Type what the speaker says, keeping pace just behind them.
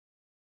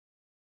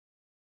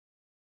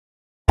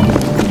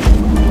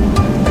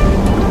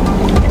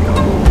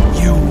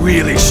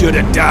should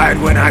have died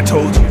when I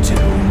told you to.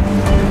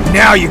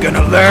 Now you're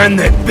gonna learn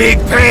that big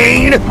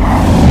pain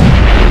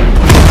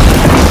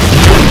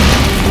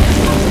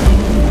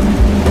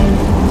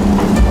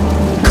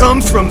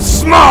comes from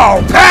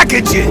small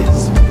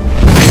packages!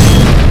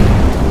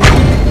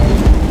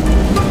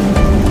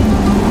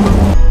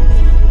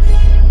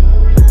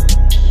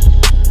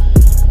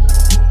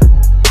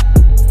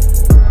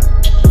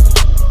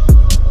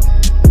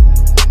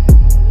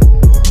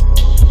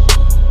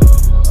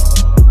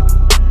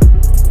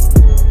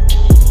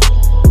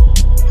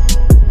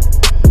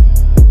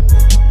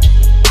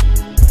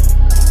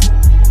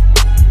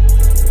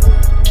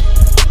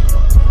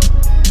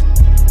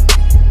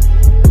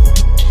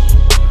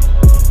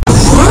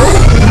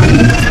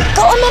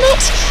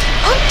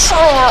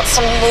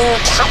 Some new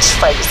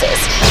catchphrases.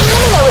 Let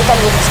me know if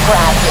any of these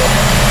grab you.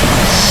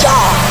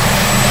 Yah!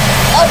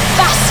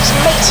 Avast,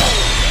 matey!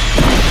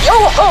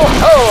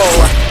 Yo-ho-ho!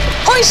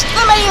 Hoist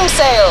the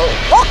mainsail!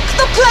 Walk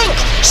the plank!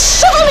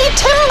 Shiver me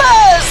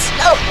timbers!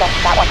 Oh, no,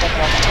 that one didn't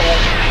work at all.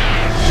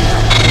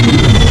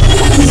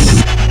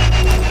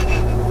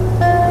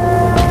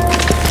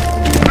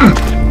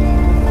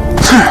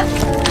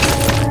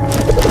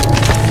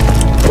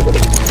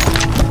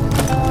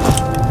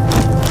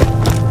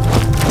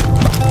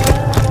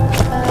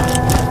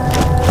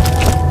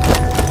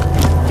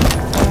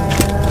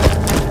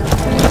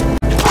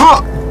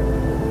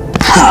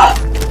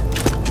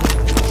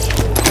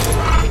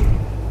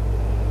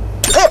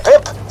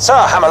 Sir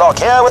Hammerlock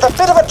here with a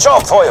bit of a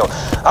job for you.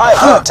 I've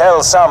heard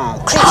tell some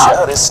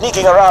creature is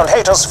sneaking around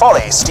Hayter's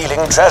Folly,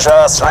 stealing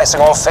treasure,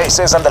 slicing off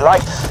faces and the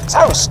like.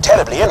 Sounds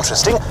terribly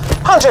interesting.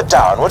 Hunt it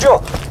down, would you?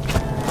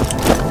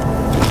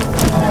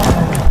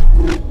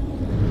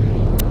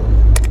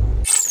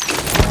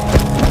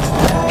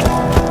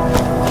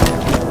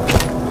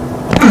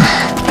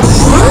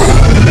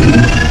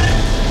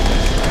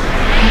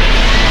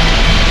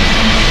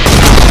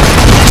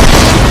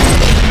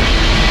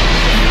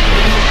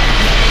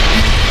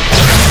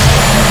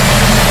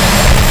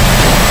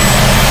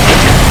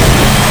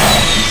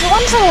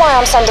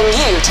 I'm sending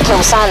you to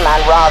kill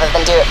Sandman rather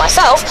than do it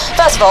myself.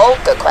 First of all,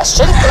 good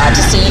question. Glad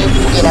to see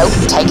you know,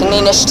 taking the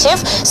initiative.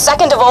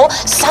 Second of all,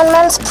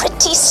 Sandman's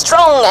pretty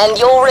strong and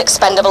you're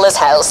expendable as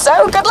hell,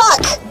 so good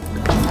luck!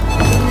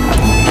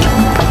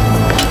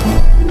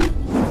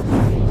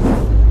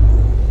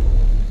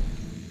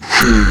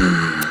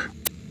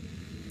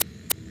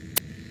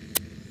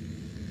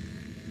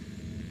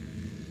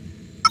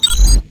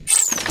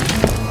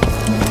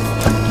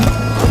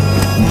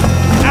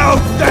 Oh,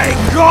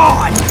 thank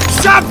God!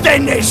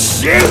 Something to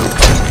shoot!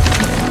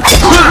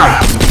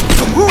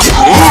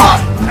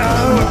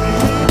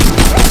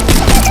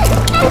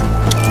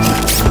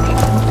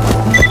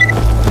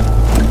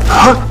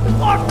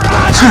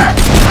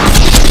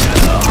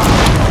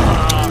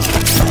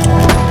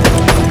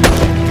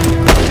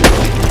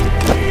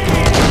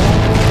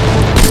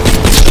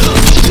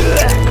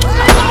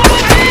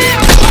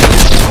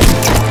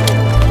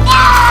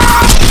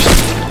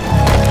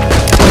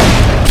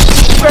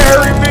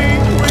 Bury me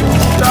with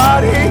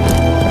Dottie!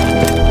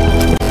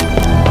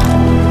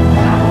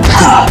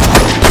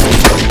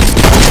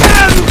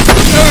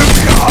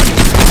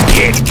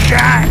 It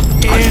got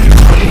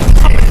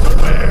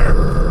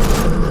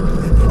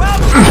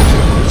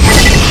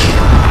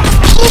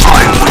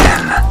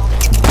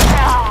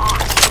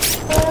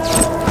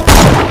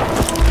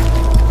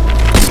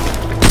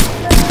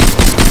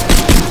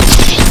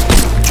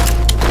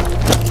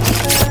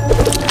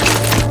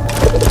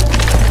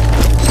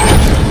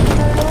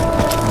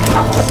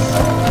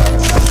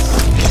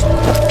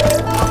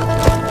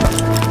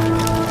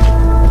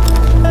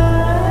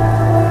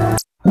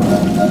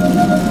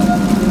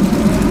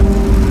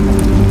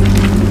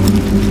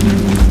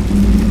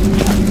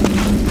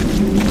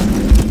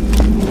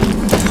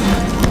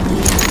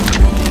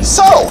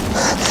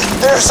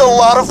There's a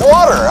lot of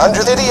water under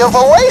the city of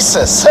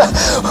Oasis.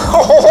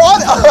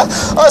 What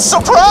a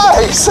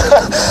surprise!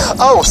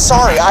 Oh,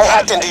 sorry, I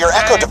hacked into your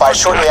Echo device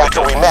shortly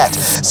after we met,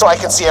 so I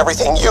can see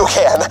everything you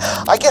can.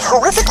 I get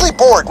horrifically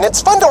bored, and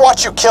it's fun to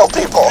watch you kill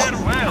people.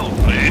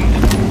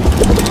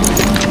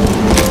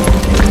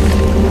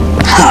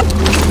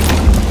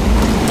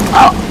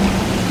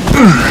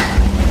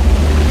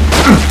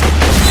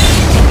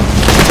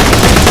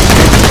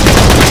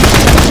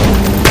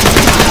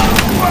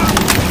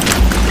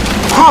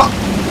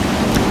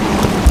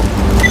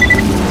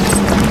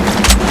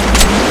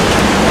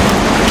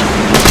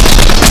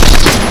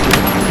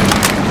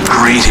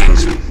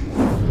 Greetings,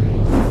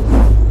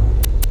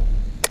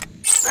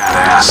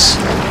 badass.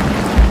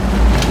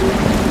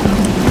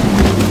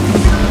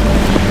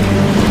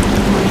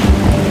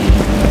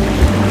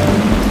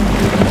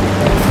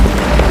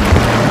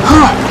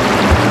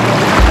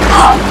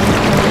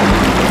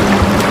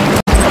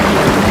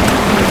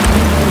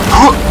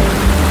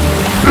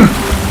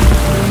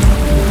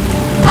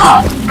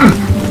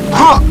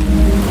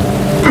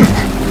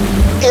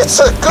 It's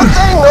a good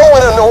thing no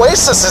one in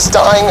oasis is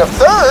dying of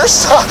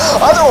thirst.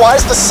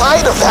 Otherwise, the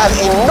sight of that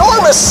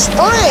enormous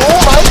spring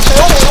might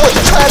fill me with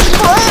tragic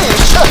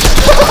rage.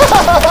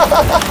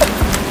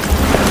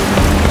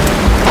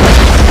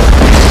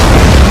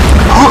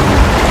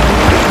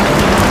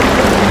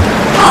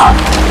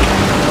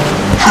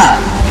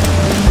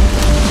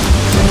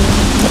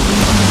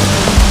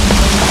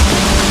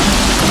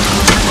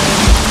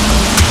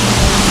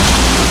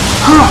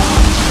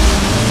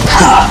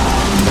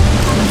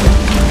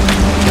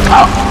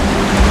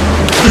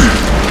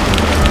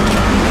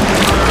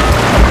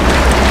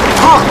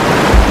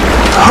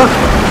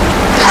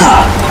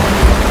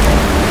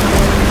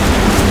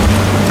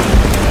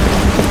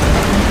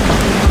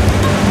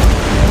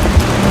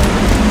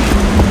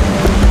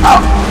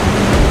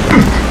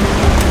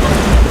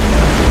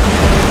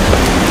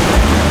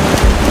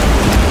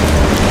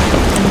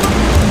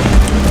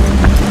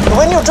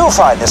 When you do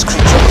find this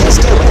creature, please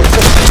deal with it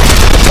quickly.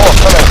 Poor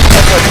fellow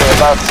told me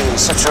about the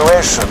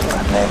situation,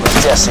 name was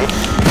Jesse. The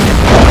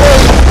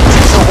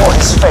creature wore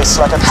his face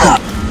like a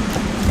trap.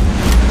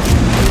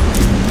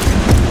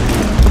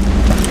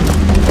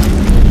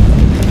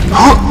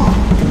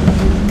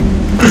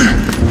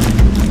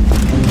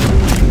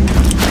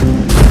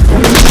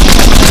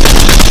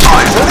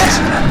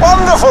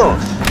 Wonderful!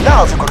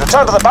 Now, if you could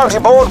return to the bounty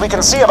board, we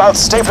can see about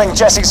stapling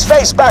Jesse's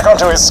face back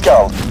onto his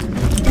skull.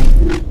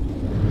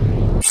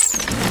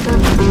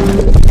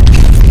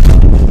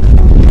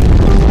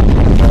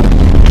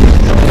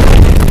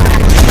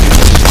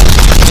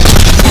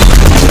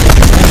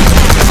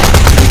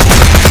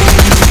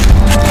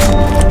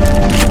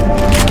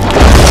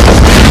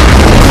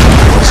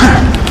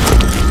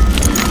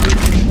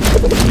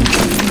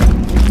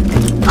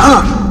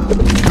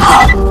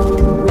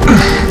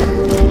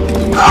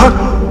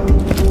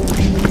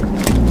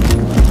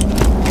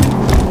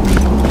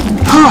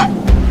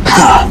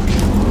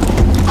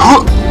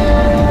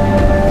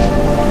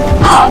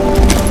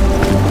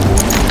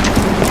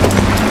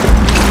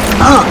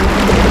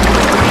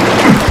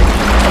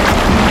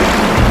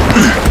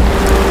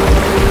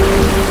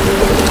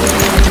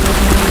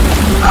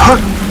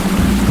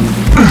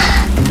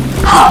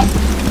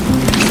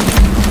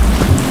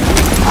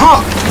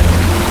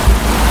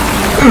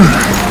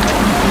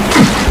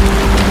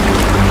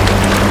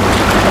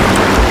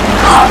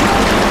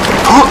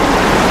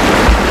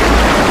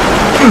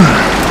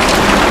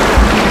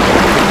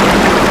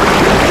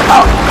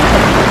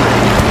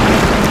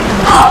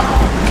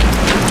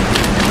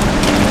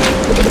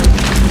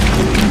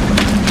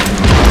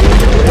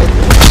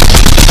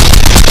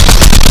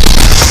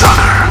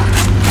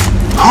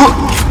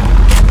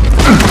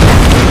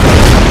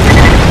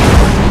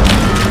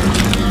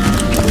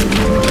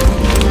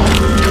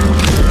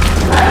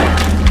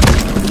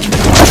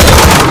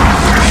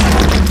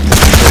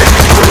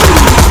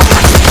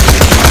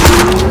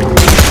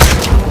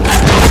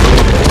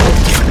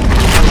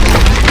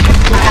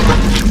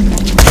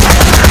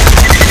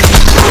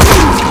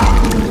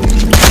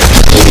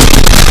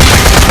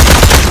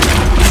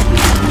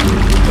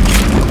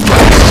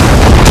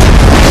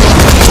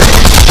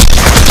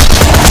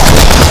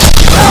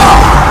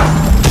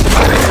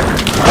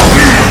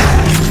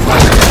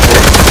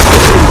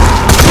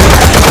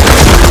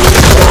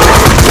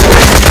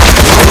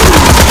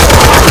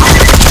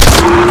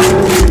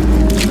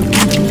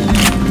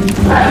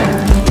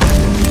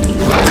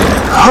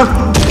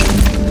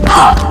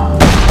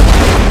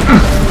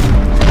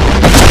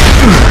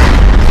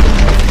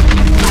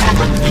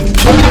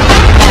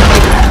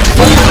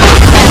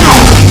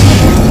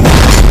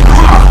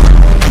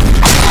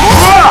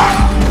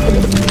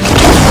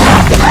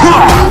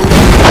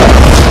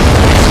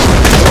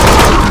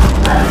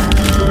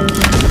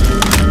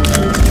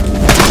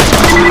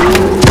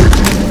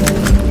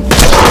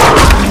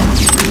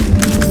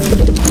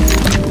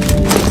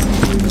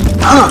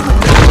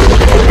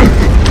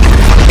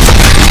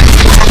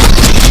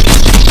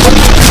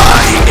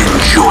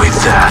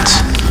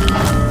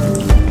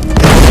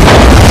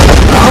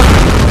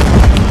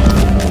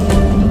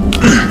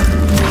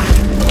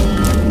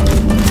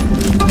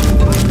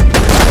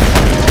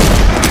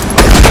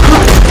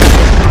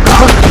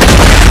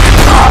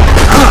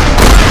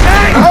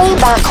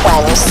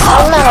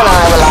 Sandman and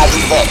I were like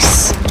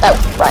this. Oh,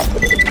 right.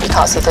 You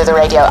can't see through the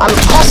radio. I'm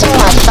crossing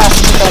my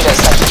first fingers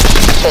like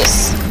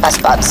this.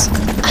 Best buds.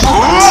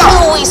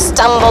 Until we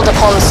stumbled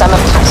upon some of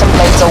Captain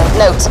Blade's old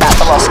notes about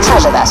the lost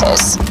treasure, that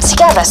is.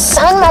 Together,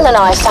 Sandman and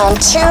I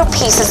found 2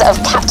 pieces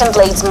of Captain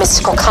Blade's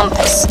mystical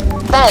compass.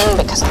 Then,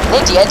 because I'm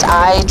an idiot,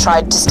 I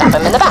tried to stab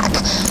him in the back.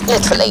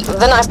 Literally.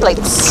 The knife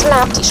blade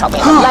snapped, he shot me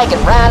in the leg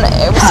and ran.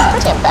 It was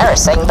pretty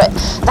embarrassing, but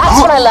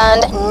that's what I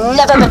learned.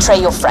 Never betray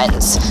your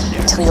friends.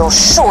 Until you're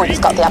sure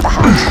you've got the upper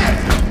hand.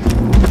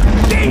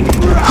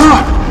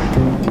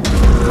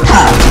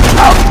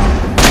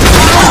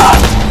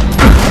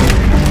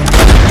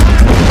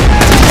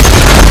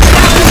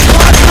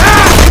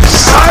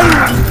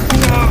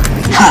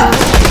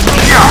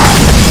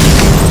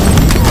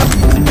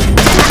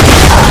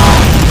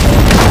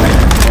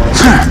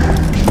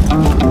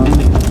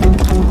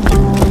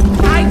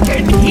 I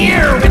can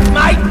hear with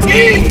my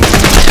teeth!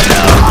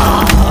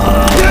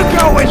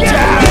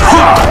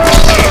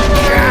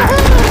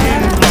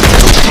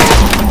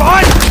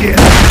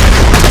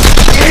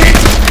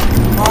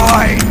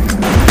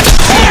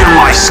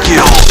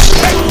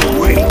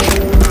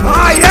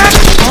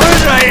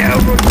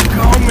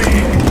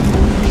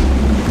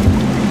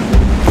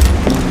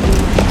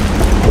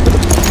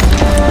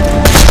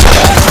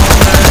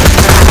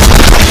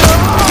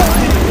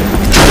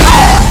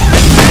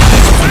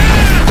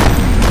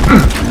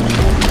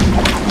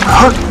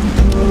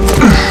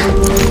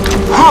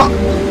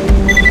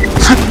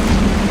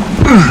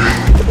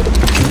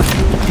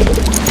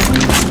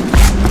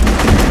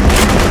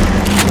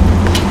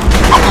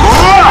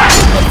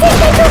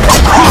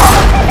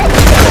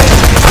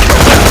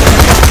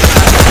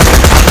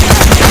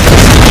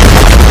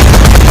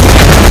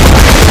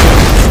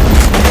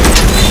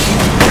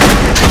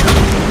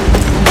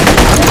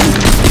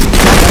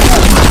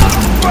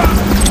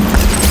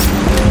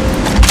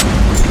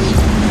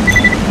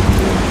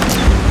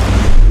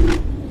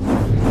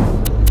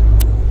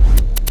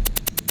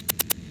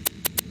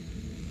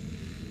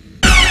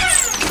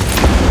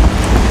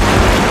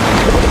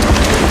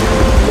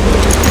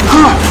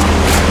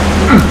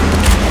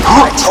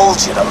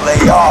 You to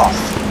lay off.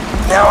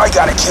 Now I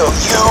gotta kill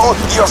you,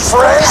 your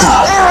friends,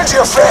 and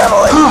your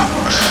family.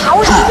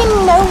 How do you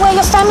even know where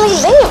your family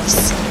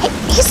lives?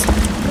 He's...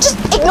 just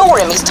ignore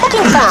him, he's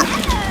talking back.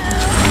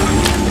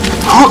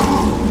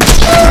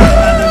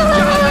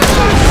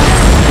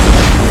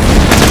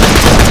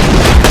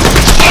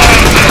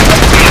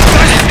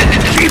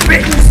 Keep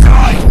it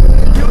inside.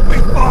 You'll be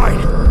fine.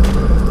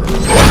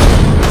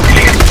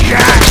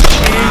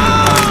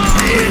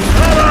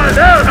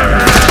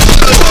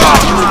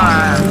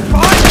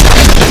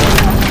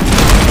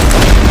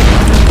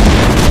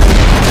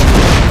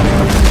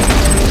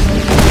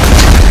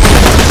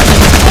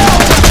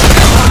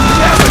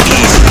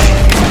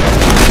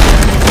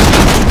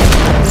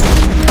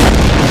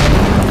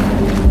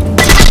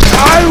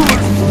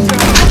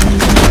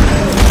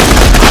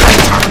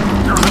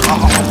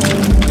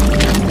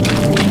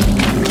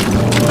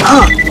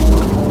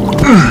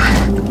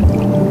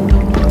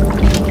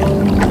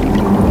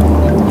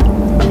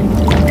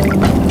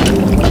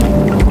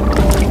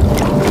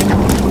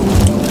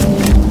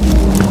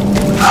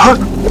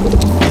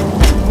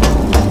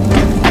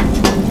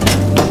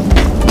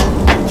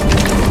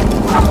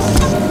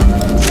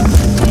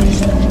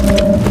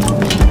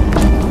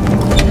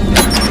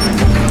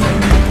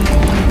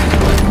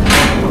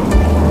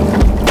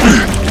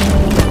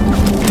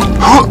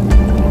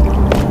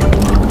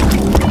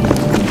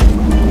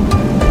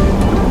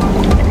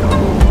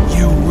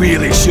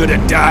 Should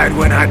have died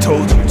when I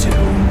told you to.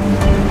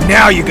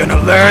 Now you're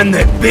gonna learn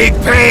that big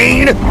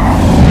pain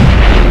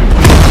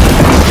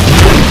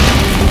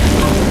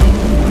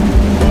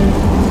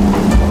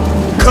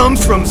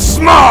comes from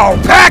small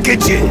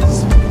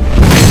packages.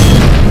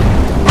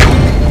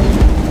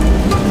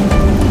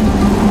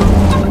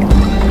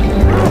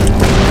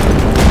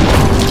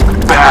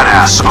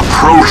 Badass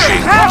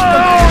approaching.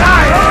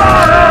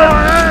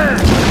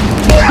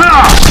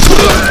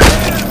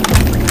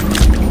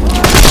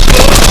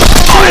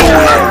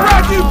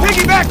 You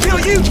piggyback till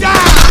you die!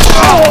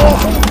 Oh,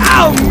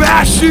 I'll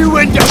mash you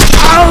into...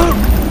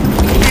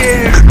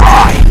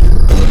 Goodbye!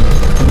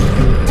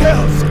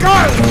 Tell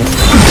Scarlet!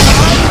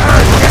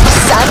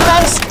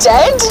 Sandman's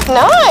dead?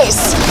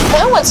 Nice!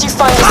 Now once you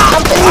find his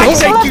compass,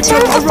 we'll have two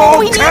before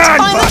we need to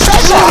find the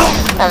treasure!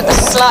 I haven't the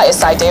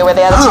slightest idea where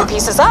the other two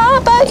pieces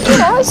are, but, you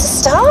know, it's a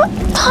start.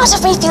 Part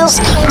of me feels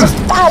kind of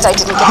bad I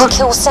didn't get to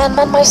kill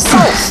Sandman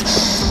myself.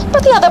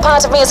 But the other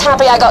part of me is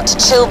happy I got to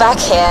chill back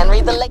here and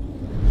read the latest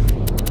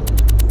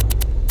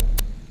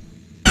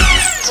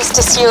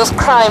issue of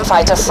Crime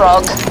Fighter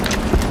Frog.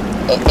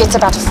 It's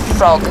about a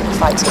frog who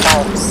fights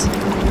crimes.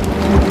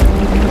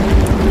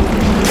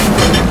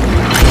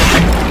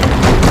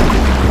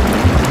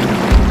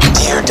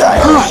 Dear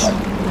Diary,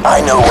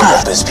 I know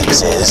what this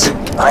piece is.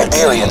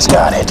 Iberians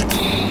got it.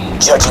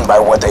 Judging by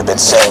what they've been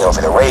saying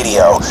over the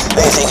radio,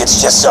 they think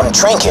it's just some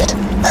trinket.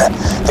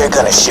 They're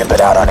gonna ship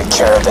it out on a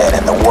caravan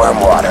in the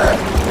Wormwater.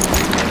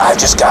 I've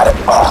just got it.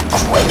 Oh,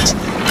 great.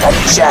 That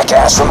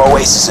jackass from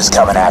Oasis is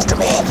coming after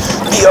me.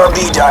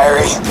 BRB,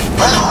 Diary.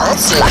 Oh,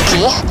 that's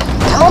lucky.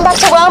 Come on back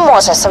to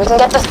Wormwater so we can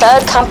get the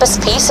third compass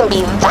piece and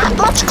be that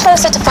much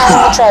closer to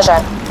finding the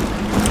treasure.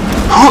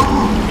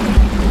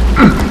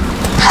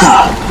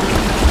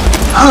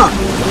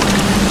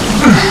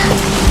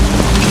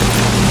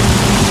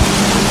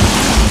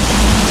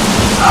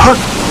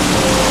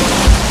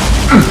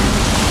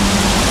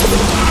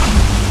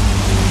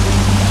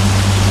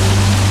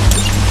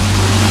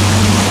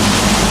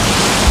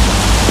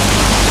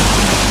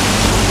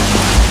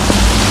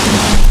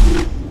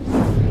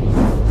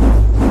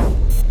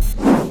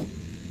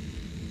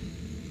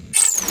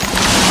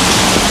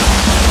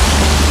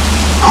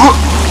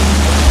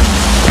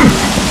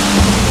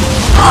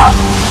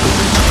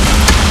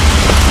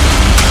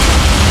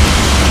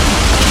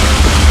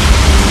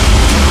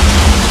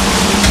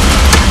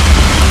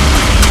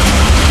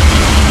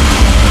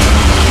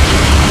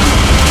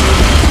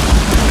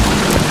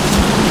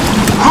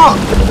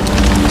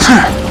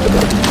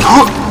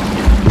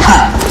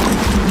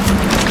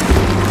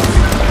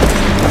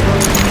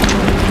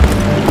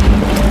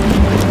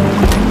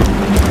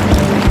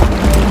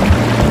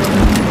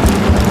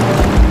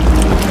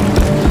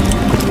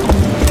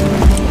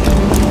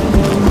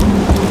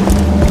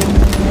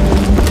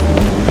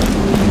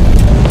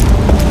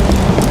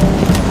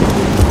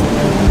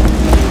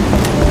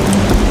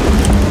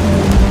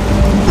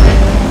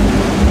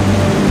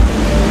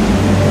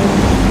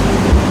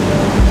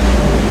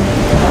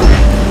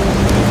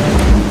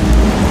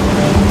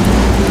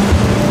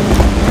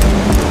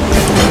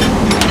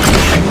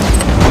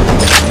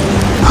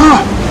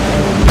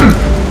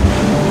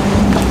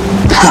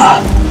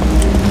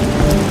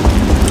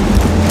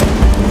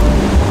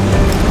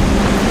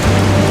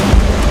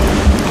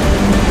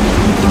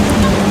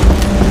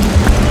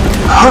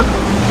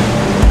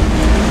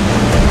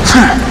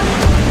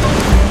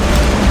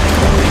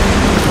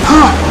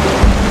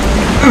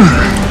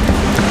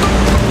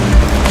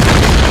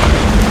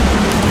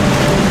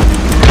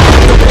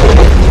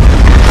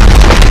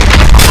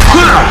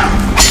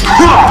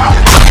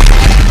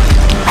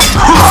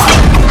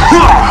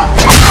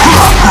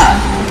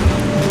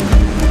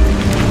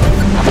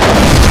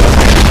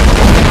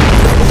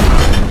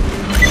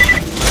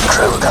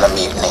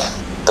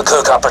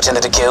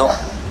 to kill.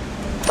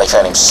 They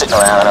found him sitting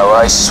around an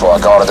oasis while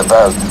I guarded the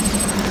boat.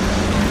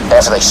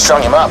 After they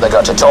strung him up, they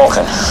got to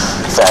talking.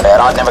 Found out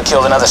I'd never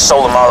killed another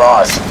soul in my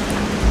life.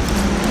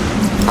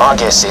 My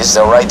guess is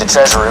they'll raid the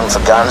treasure room for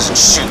guns and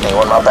shoot me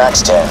when my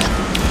back's turned.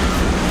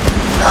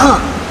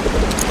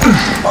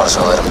 Might as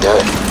well let them do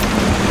it.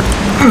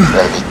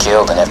 Rather be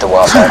killed than have to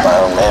wipe out my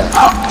own men.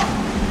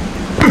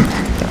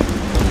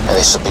 And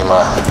this will be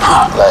my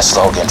last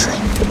log entry.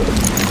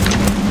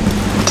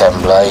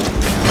 Captain Blade,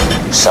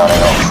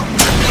 signing off.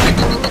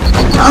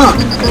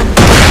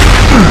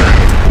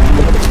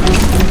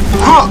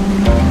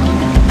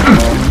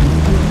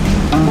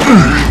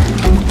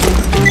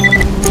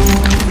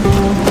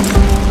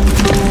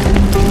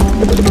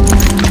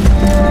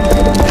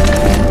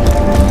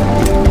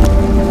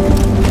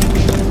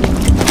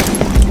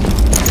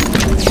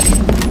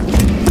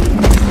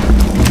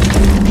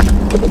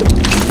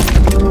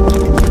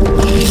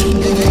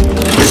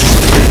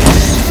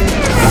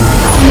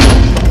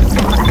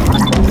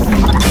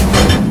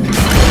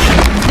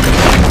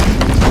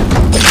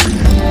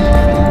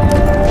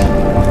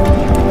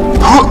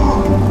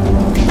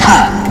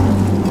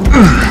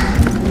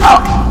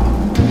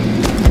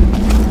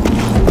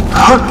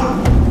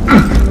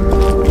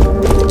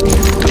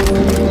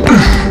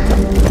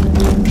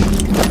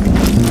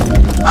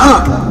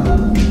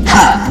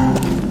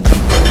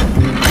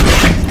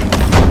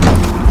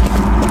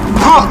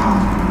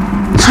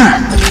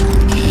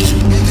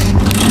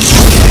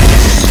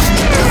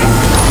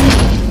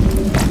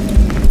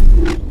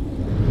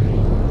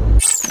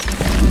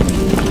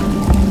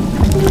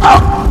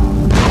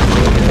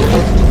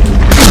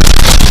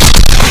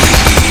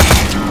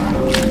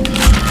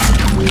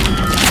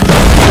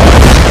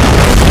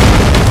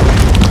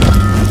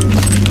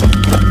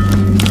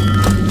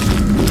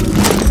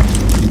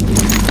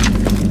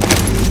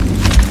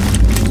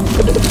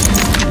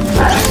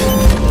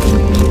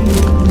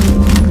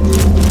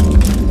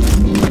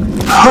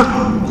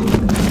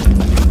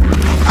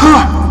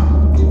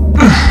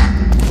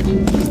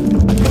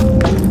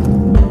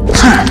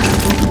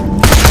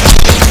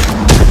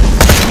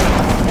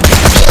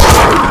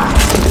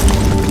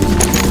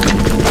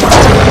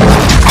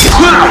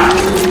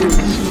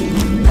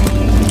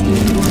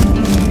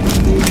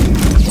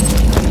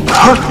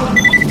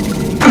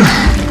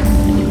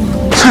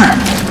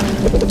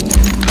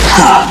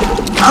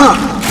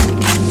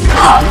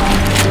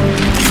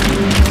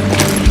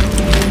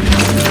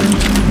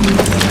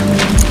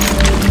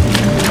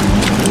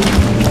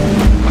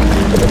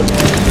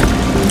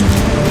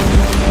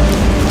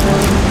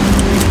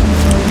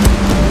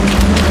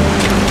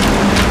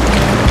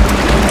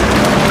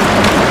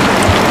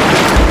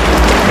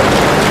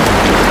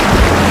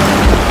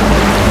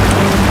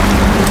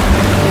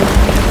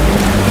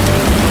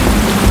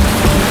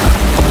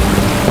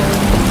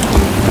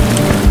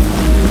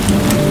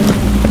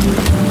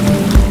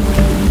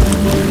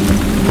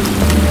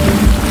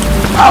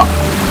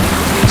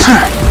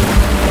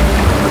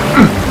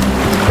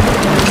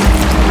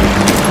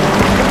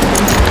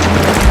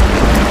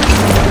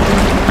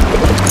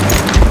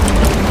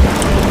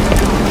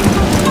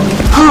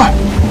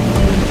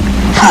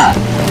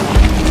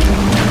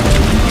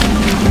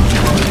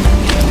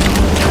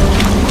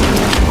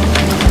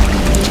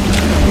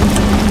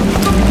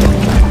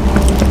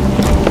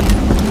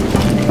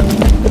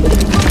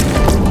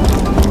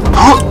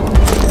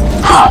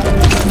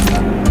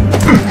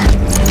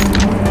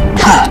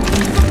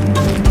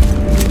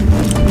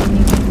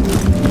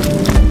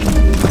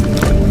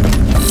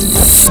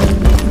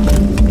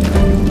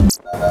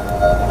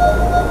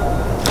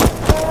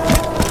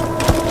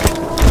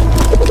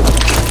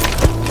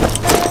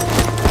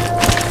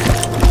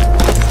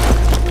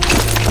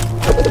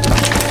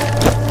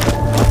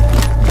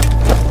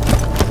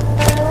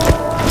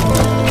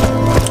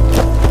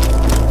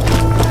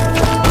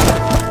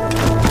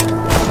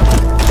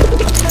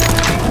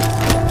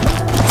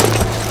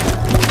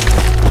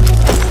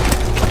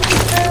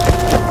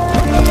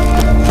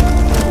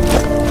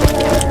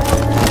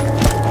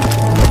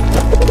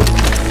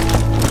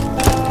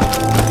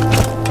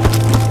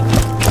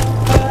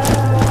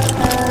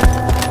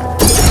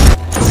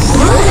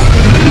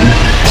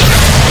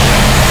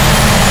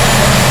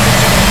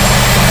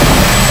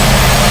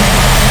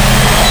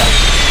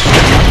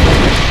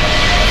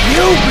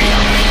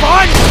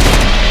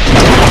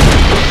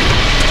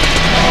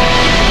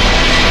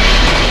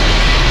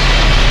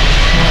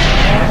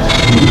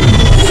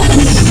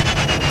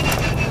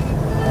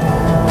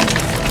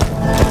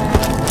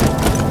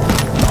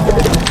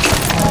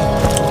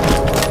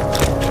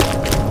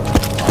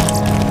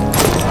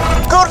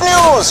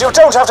 You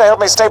don't have to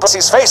help me staple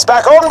his face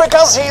back on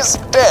because he's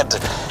dead.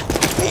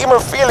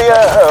 Hemophilia,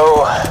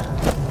 oh.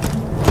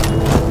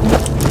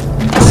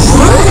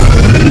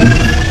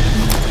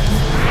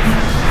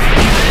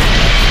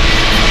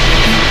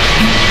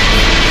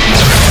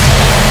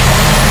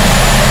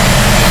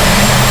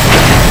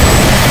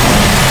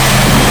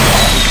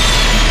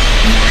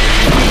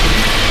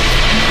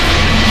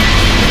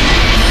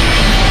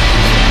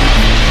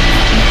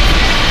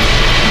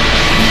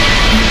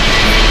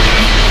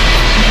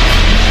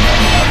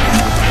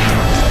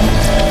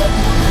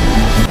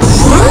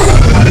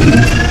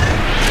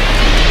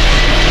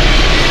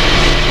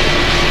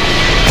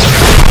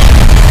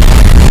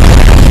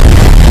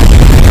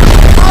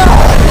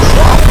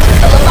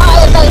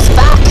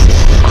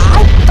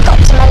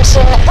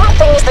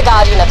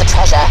 guardian of the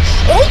treasure.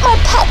 It ate my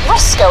pet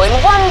Roscoe in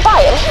one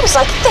bite, and he was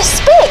like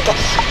this big.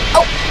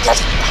 Oh,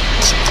 bloody, I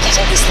keep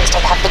forgetting these things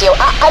don't have video.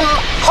 I'm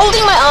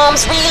holding my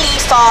arms really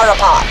far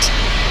apart.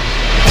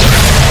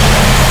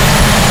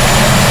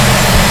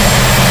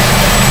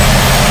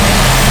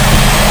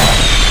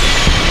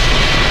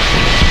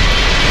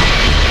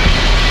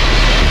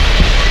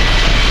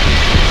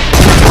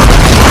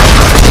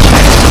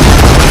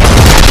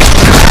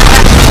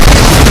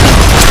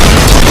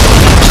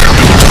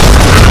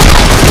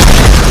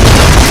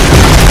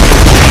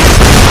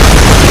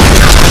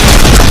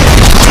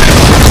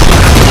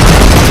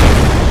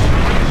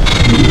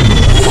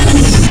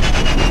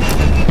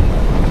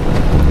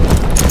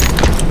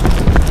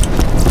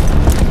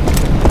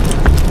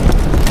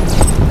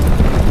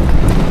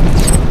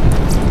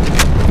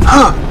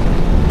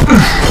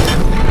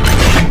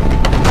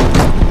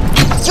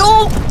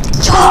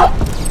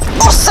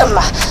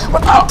 We're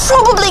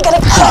probably gonna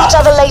kill each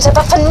other later,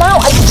 but for now,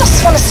 I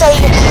just want to say,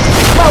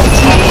 well,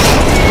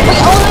 we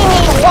only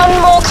need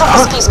one more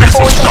compass piece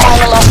before we can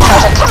find the lost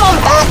treasure. Come on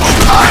back!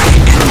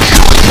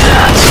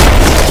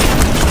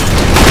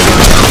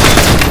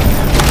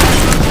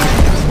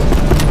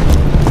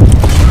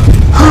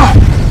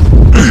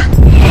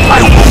 I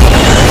enjoy that. I won't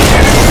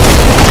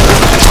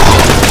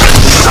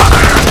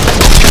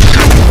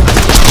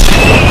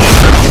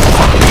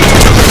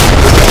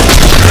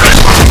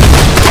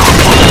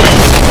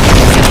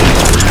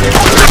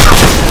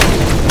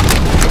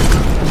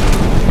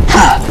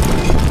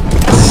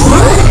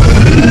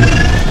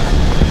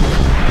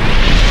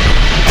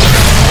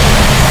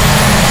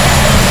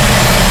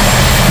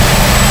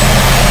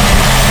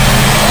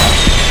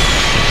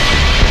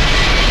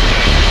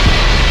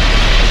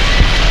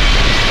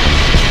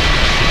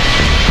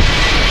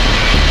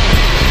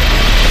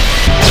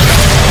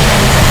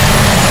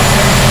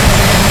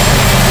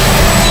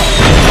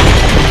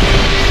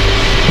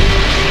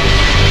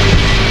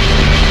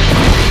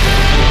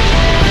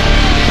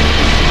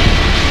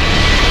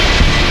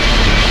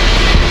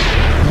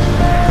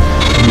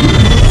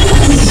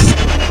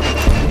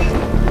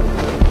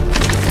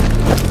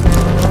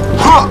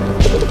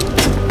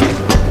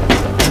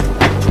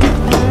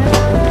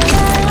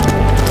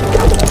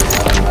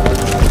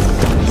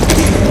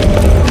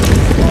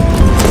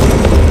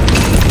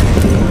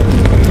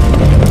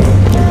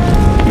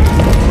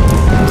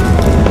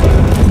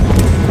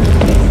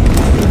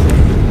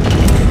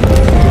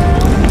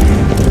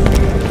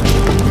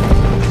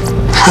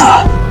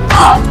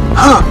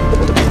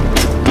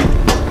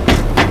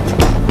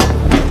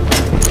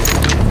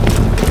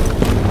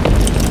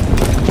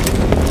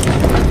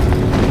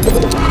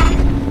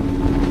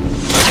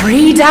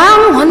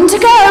Down, one to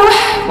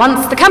go.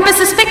 Once the compass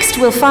is fixed,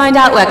 we'll find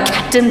out where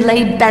Captain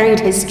Blade buried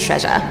his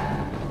treasure.